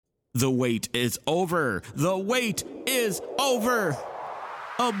The wait is over. The wait is over.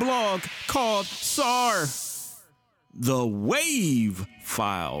 A blog called SAR. The Wave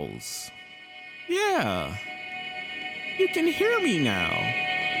Files. Yeah. You can hear me now.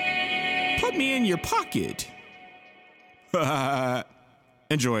 Put me in your pocket.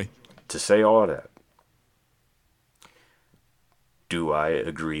 Enjoy. To say all that, do I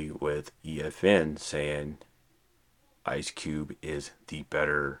agree with EFN saying Ice Cube is the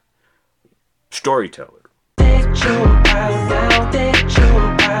better storyteller?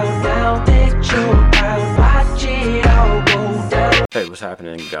 Hey, what's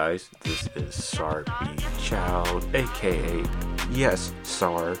happening, guys? This is SAR B. Child, aka Yes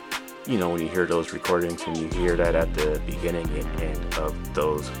Sar. You know, when you hear those recordings and you hear that at the beginning and end of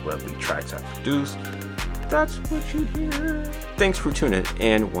those lovely tracks I produced, that's what you hear. Thanks for tuning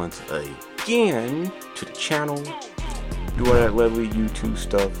in once again to the channel. Do all that lovely YouTube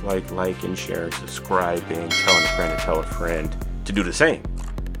stuff like and share and subscribing, telling a friend to tell a friend to do the same.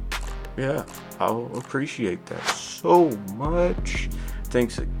 Yeah, I'll appreciate that so much.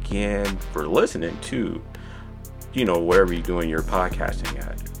 Thanks again for listening to, wherever you're doing your podcasting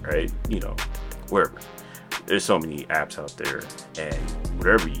at, right? Wherever. There's so many apps out there, and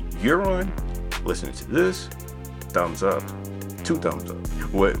whatever you're on, listening to this, thumbs up, 2 thumbs up.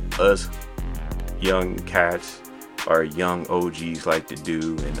 What us young cats, our young OGs like to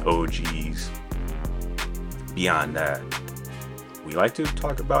do, and OGs beyond that, we like to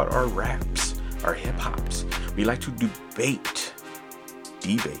talk about our raps, our hip-hops. We like to debate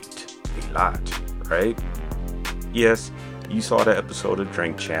a lot, right? Yes, you saw the episode of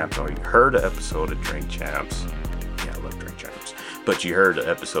Drink Champs, or you heard the episode of Drink Champs. Yeah, I love Drink Champs. But you heard the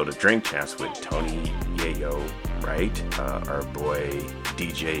episode of Drink Champs with Tony Yayo, right? Our boy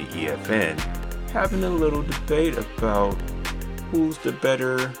DJ EFN, having a little debate about who's the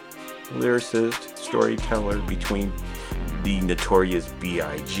better lyricist, storyteller between the notorious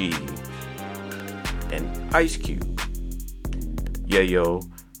B.I.G. and Ice Cube. Yayo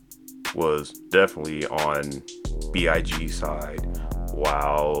was definitely on B.I.G's side,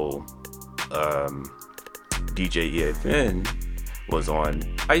 while DJ EFN was on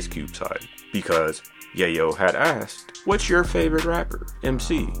Ice Cube's side, because Yayo had asked, "What's your favorite rapper,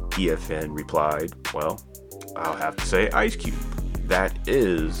 MC?" EFN replied, "Well, I'll have to say Ice Cube." That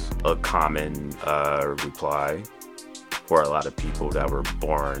is a common reply for a lot of people that were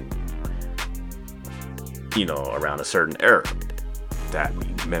born, around a certain era, that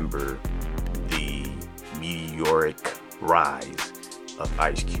remember the meteoric rise of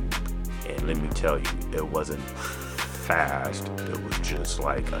Ice Cube. And let me tell you, it wasn't fast. It was just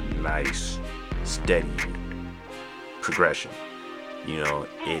like a nice, steady progression.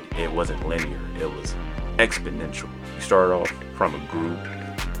 It wasn't linear. It was exponential. You started off from a group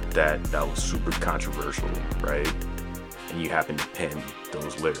that was super controversial, right? And you happened to pen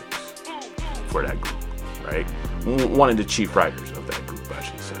those lyrics for that group, right? One of the chief writers of that group, I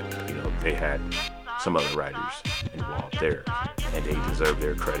should say. They had some other writers involved there, and they deserve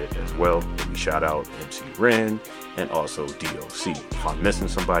their credit as well. We shout out MC Ren and also DOC. If I'm missing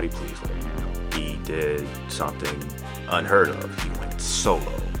somebody, please let me know. He did something unheard of. He went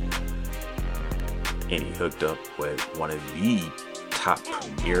solo, and he hooked up with one of the top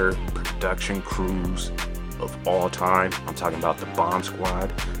premier production crews of all time. I'm talking about the Bomb Squad,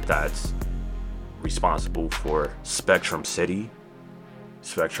 that's responsible for Spectrum City,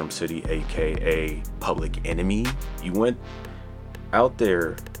 aka Public Enemy. You went out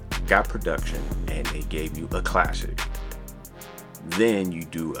there, got production, and they gave you a classic. Then you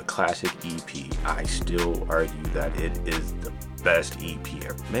do a classic EP. I still argue that it is the best EP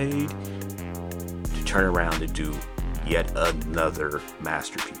ever made. To turn around to do yet another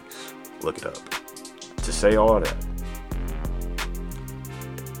masterpiece. Look it up. To say all that,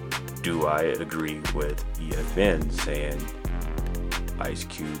 do I agree with EFN saying Ice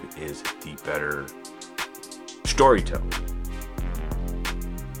Cube is the better storyteller?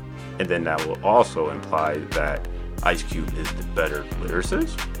 And then that will also imply that Ice Cube is the better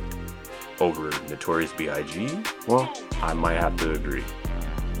lyricist over Notorious B.I.G. Well, I might have to agree.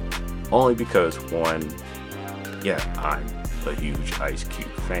 Only because, one, yeah, I'm a huge Ice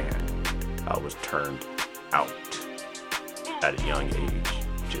Cube fan. I was turned out at a young age,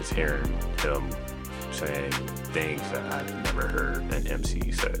 just hearing him saying things that I've never heard an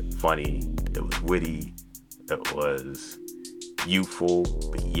MC say. Funny, it was witty, it was youthful,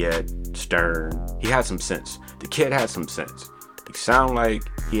 but yet stern. He had some sense. The kid had some sense. He sounded like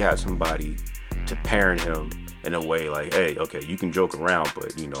he had somebody to parent him in a way like, hey, okay, you can joke around,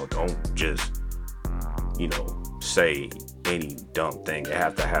 but don't just say any dumb thing. You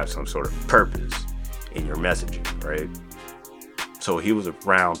have to have some sort of purpose in your messaging, right? So he was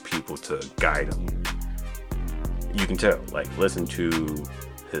around people to guide him. You can tell, like, listen to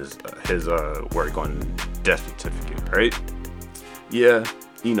his work on death certificate, right? Yeah,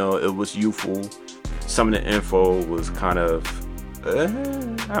 you know, it was youthful. Some of the info was kind of,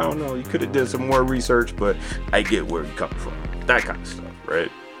 I don't know, you could have did some more research, but I get where he comes from. That kind of stuff,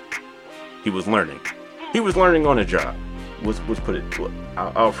 right? He was learning. He was learning on the job. Let's put it,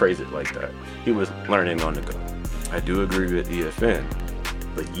 I'll phrase it like that. He was learning on the go. I do agree with EFN,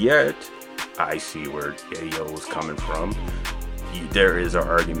 but yet I see where Yayo was coming from. There is an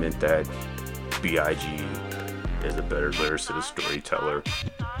argument that B.I.G is a better lyricist, storyteller,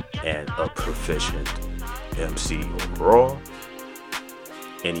 and a proficient MC overall.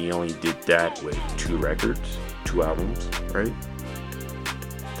 And he only did that with 2 records, 2 albums, right?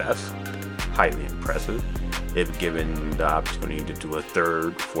 That's highly impressive. If given the opportunity to do a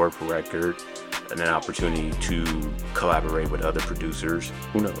 3rd, 4th record, and an opportunity to collaborate with other producers,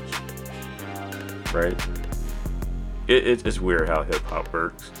 who knows, right? It's weird how hip-hop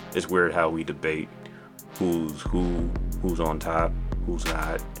works. It's weird how we debate who's on top, who's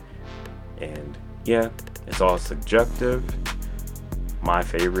not. And yeah, it's all subjective. My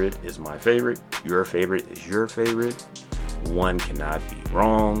favorite is my favorite. Your favorite is your favorite. One cannot be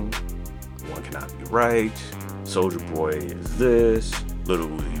wrong. One cannot be right. Soulja Boy is this. Lil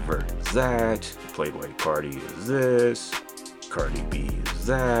Uzi Vert is that. Playboy Cardi is this. Cardi B is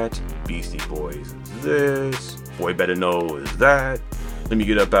that. Beastie Boys is this. Boy Better Know is that. Let me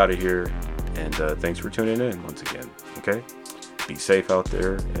get up out of here. And thanks for tuning in once again. Okay? Be safe out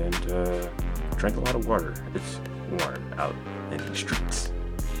there and drink a lot of water. It's warm out in the streets.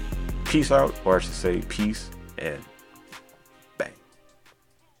 Peace out, or I should say peace and bang.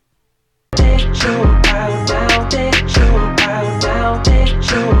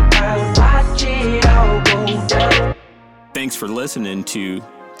 Thanks for listening to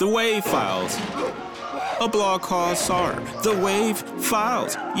The Wave Files, a blog called SAR. The Wave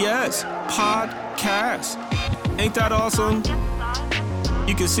Files. Yes, podcast. Ain't that awesome?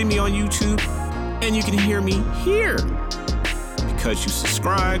 You can see me on YouTube and you can hear me here because you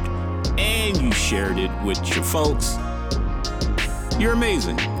subscribed and you shared it with your folks. You're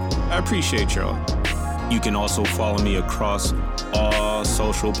amazing. I appreciate y'all. You can also follow me across all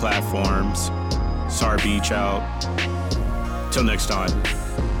social platforms. SAR Beach out. Till next time.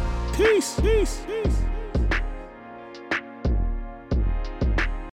 Peace.